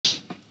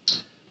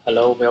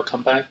Hello,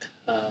 welcome back.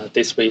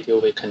 This video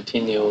we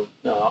continue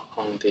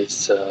on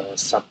this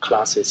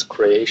subclasses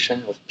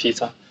creation of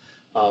pizza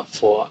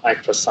for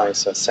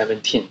exercise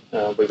 17.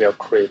 We will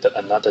create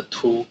another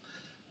two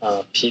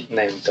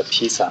named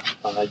pizza.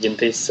 In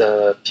this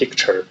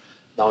picture,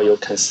 now you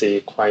can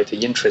see quite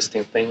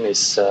interesting thing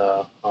is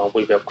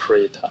we will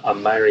create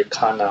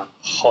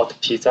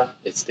AmericanaHotPizza.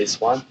 It's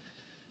this one.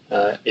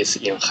 It's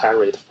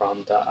inherit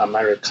from the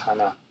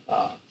Americana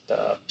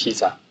the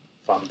pizza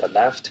from the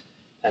left.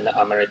 And the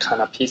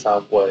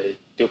AmericanaPizza will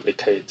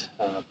duplicate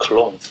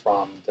clone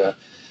from the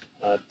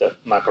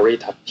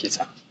Margherita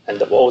pizza.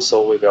 And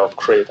also we will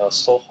create a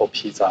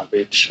SohoPizza,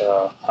 which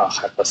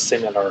have a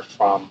similar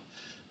from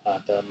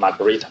the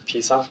Margherita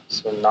pizza.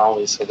 So now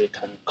is we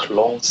can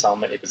clone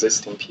some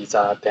existing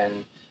pizza,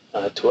 then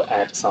to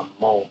add some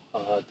more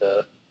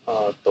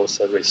those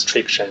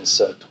restrictions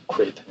to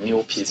create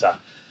new pizza.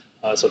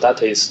 So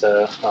that is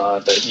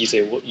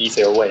the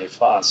easier way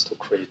for us to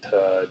create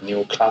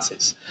new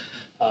classes.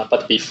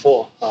 But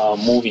before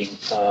moving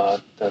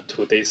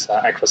to this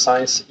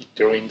exercise,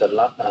 during the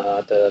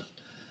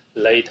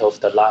late of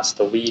the last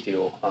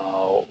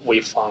video,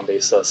 we found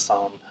this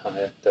some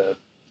the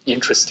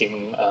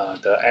interesting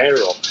the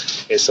error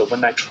is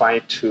when I try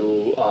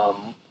to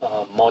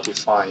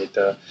modify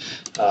the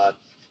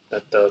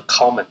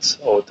comments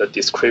or the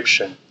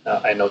description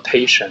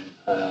annotation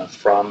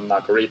from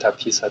Margherita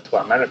pizza to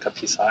America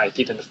pizza, I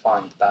didn't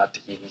find that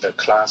in the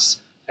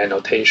class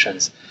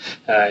annotations.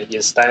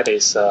 Instead,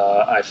 is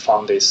I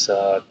found is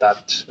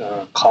that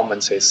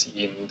comments is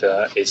in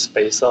the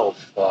space of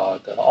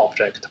the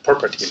object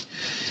property.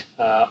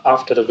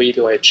 After the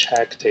video, I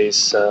checked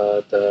is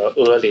the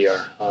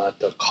earlier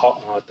the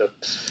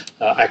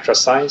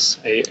exercise.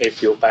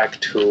 If you back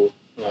to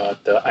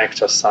the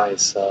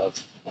exercise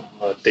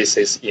this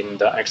is in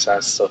the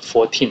exercise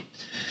 14.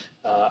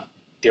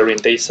 During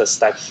this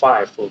step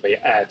 5, we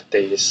add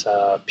these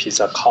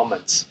pizza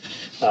comments.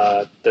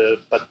 But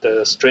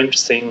the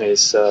strange thing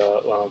is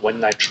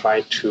when I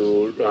try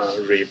to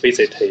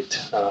revisit it,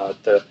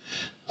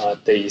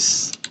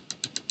 these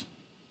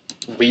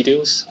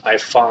videos, I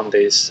found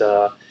this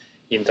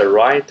in the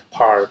right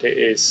part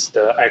is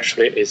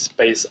actually is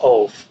based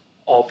off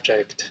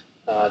object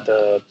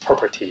the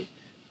property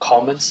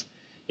comments.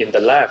 In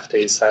the left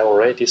is I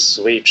already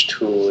switched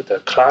to the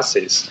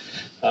classes.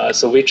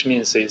 So which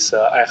means is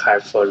I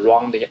have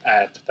wrongly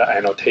add the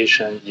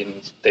annotation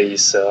in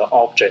this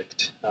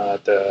object,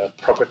 the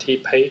property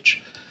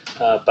page,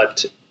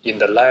 but in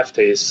the left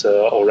is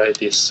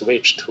already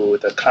switched to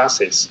the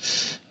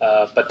classes.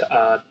 But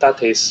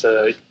that is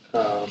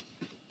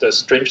the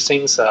strange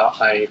things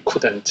I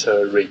couldn't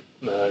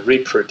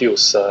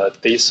reproduce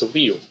this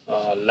view.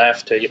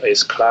 Left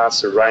is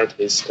class, right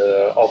is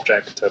the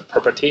object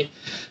property.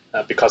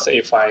 Because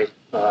if I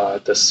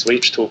the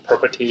switch to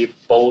property,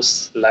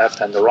 both left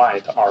and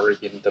right are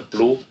in the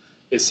blue,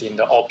 is in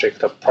the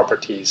object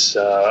properties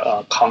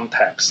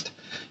context.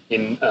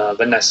 In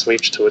when I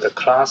switch to the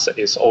class,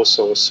 is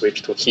also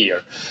switched to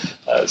here.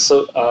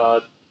 So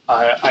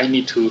I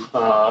need to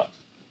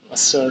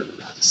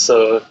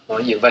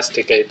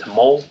investigate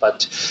more.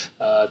 But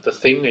the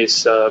thing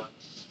is.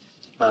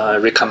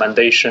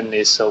 Recommendation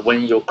is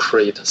when you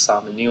create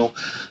some new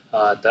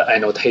the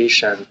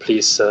annotation,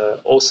 please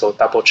also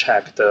double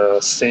check the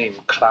same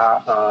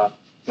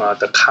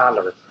the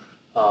color,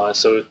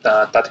 so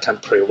that can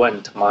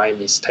prevent my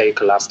mistake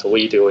last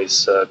video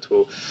is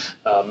to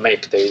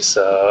make this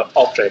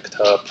object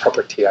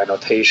property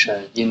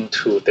annotation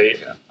into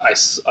the I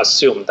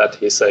assume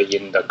that is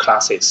in the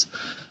classes.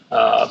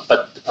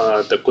 But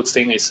the good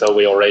thing is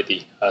we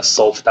already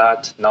solved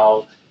that.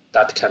 Now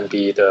that can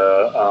be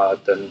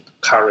the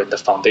current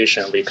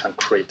foundation. We can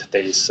create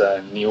these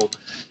new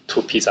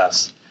two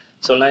pizzas.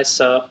 So let's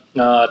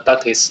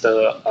that is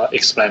the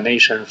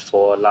explanation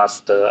for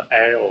last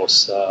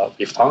errors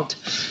we found.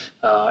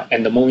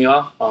 And moving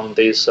on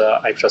this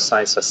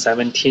exercise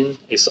 17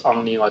 is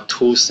only a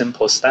two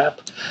simple step.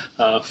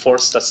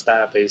 First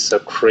step is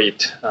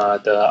create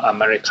the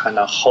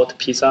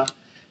AmericanaHotPizza.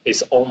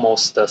 It's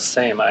almost the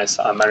same as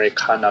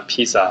Americana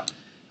pizza.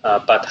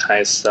 But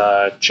has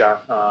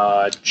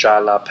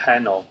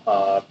jalapeno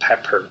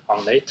pepper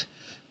on it.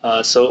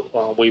 So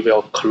we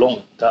will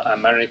clone the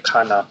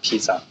Americana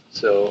pizza.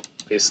 So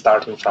it's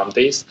starting from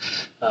this.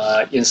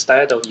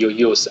 Instead of you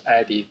use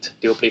edit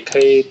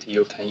duplicate,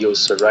 you can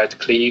use right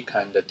click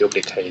and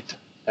duplicate.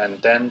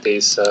 And then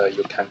this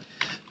you can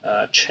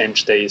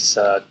change this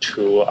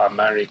to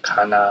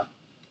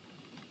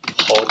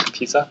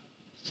AmericanaHotPizza.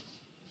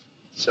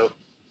 So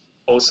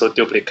also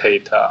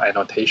duplicate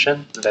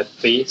annotation, let's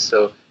see.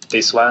 So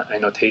this one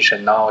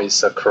annotation now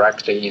is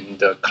correctly in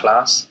the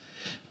class,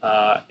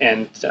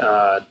 and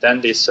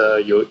then this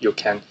you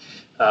can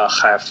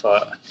have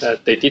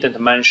they didn't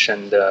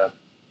mention the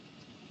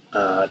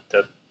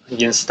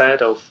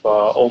instead of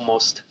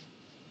almost,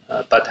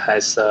 but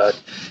has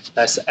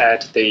let's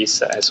add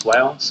this as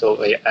well. So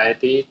we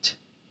add it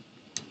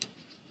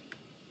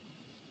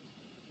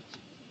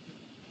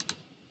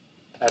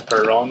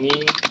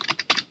pepperoni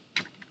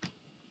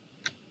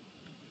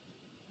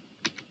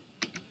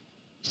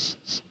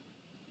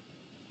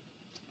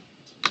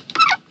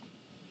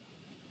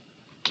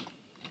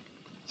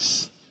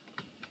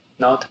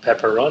not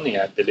pepperoni,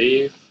 I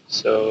believe.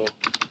 So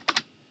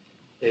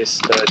it's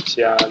the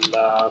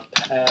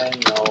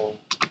jalapeno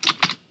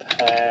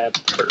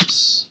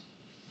peppers.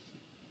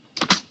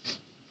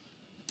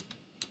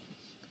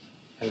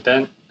 And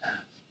then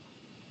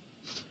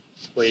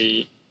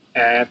we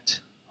add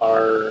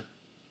our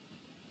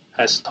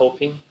as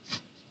topping,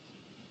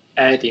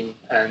 adding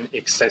an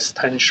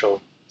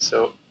existential.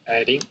 So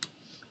adding,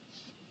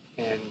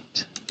 and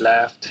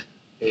left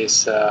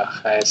is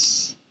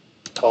has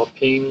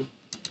topping,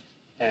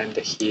 and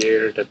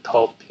here the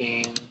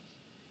topping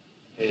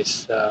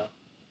is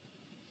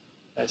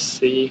let's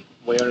see,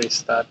 where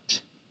is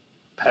that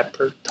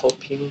pepper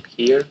topping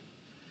here?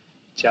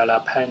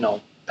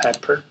 Jalapeno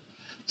pepper.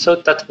 So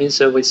that means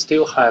that we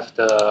still have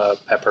the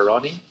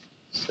pepperoni.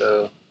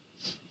 So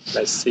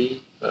let's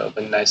see,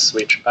 when I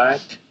switch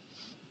back,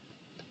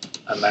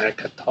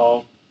 America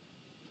top,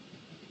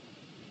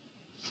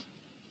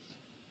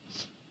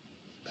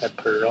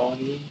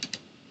 pepperoni.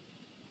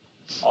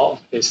 Oh,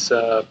 it's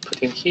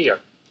put in here.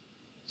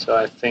 So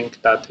I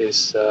think that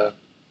is, I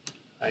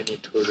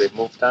need to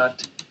remove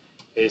that.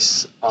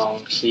 It's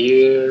on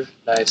here.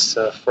 Let's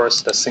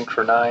first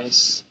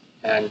synchronize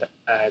and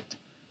add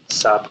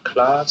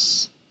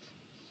subclass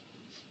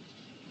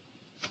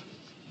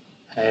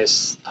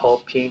as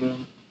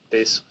topping.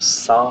 This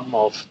sum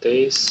of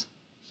this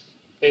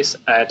is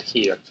add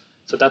here.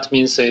 So that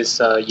means it's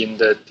in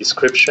the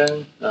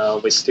description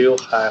we still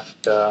have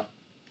the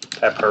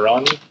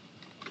pepperoni.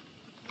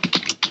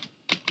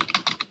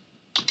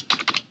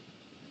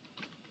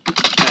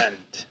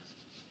 And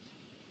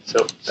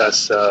so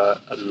that's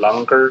a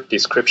longer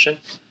description.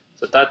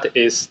 So that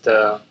is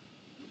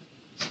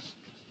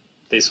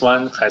this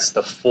one has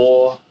the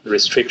 4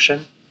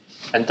 restriction.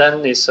 And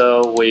then is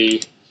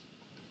we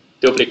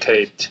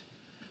duplicate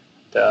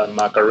the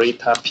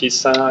margarita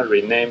pizza,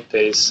 rename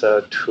this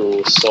to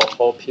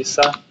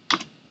SohoPizza.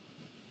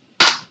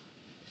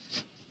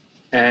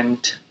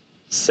 And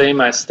same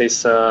as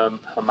this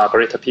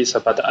margarita pizza,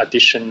 but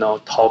additional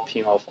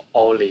topping of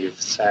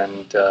olives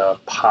and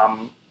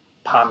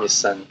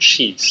Parmesan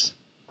cheese.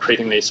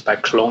 Creating this by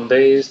clone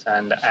this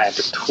and add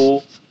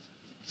 2.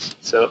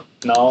 So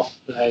now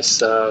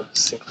let's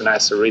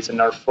synchronize the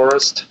original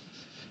first,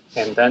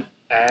 and then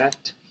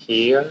add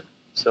here.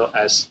 So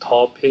as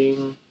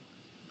topping,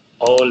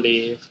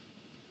 olive.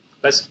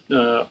 Let's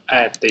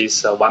add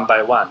this one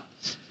by one.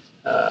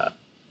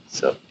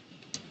 So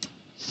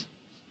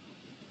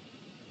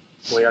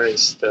where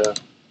is the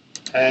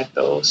add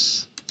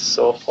those?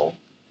 Soho,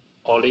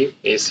 olive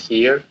is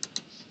here.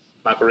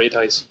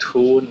 Margarita is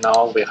 2.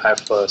 Now we have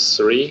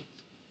 3.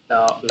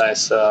 Now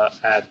let's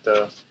add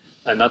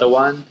another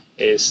one.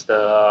 Is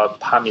the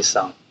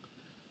Parmesan.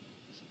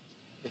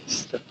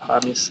 It's the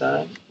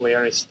Parmesan.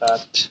 Where is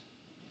that?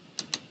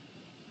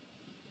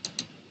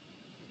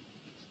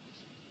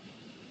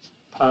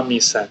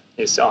 Parmesan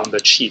is on the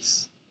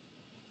cheese.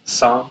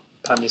 Some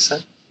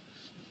Parmesan.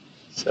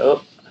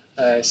 So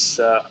as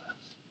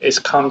it's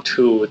come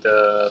to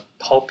the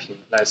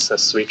topping, let's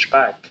switch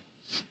back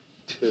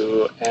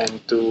to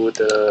and do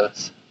the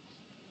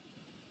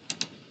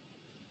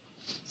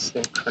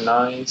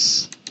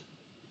synchronize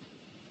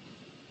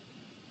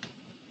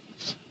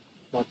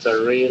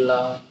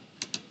mozzarella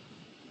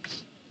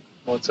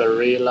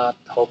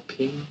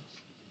topping.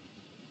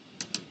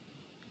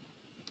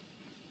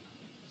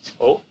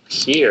 Oh,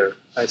 here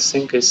I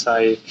think it's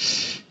a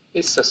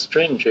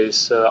strange.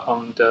 It's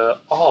on the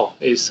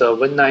it's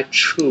when I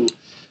choose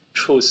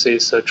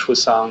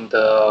choose on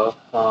the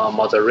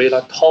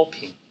mozzarella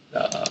topping.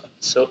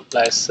 So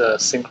let's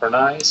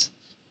synchronize.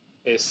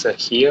 It's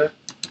here.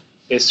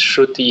 It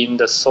should be in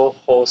the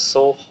Soho.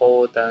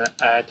 Then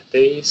add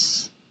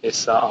this.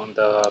 It's on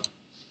the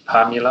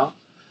Parmesan.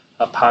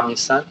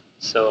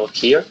 So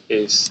here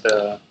is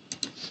the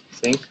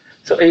thing.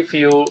 So if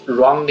you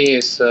wrongly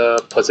is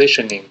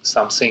positioning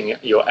something,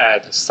 you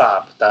add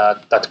sub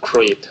that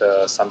create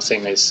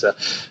something is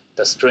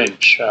the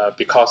strange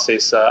because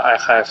it's I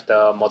have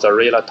the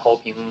mozzarella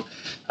topping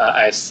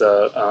as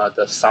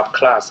the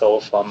subclass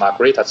of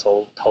margarita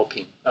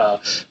topping,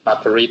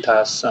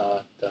 margaritas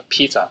the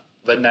pizza.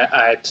 When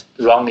I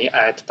wrongly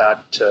add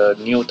that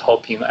new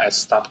topping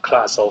as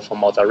subclass of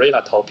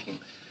mozzarella topping,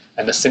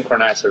 and the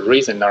synchronized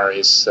reasoner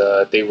is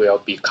they will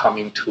be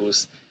coming to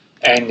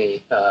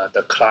any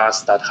the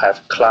class that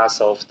have class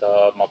of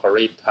the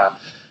margarita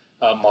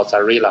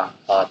mozzarella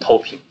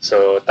topping.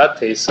 So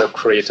that is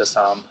create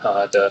some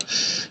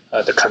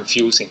the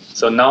confusing.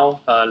 So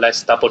now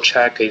let's double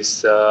check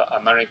is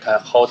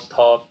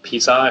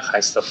AmericanaHotPizza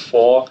has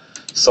 4.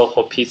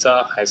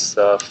 SohoPizza has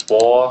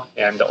 4,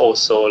 and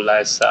also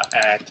let's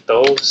add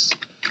those.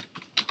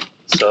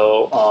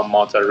 So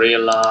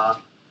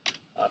mozzarella,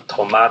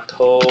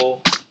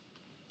 tomato,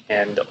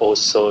 and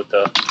also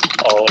the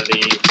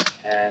olive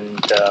and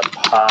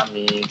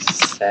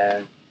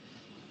Parmesan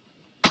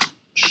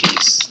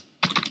cheese.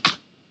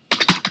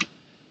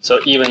 So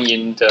even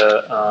in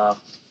the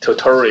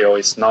tutorial,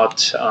 it's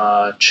not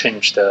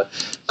change the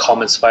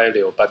comments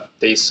value, but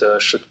this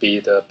should be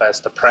the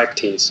best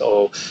practice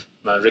or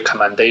my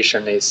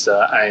recommendation is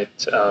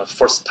at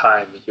first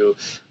time you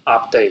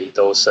update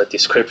those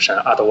description.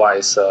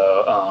 Otherwise,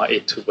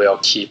 it will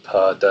keep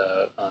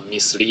the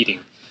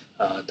misleading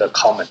the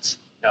comments.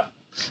 Yeah.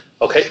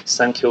 Okay.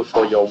 Thank you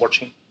for your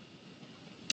watching.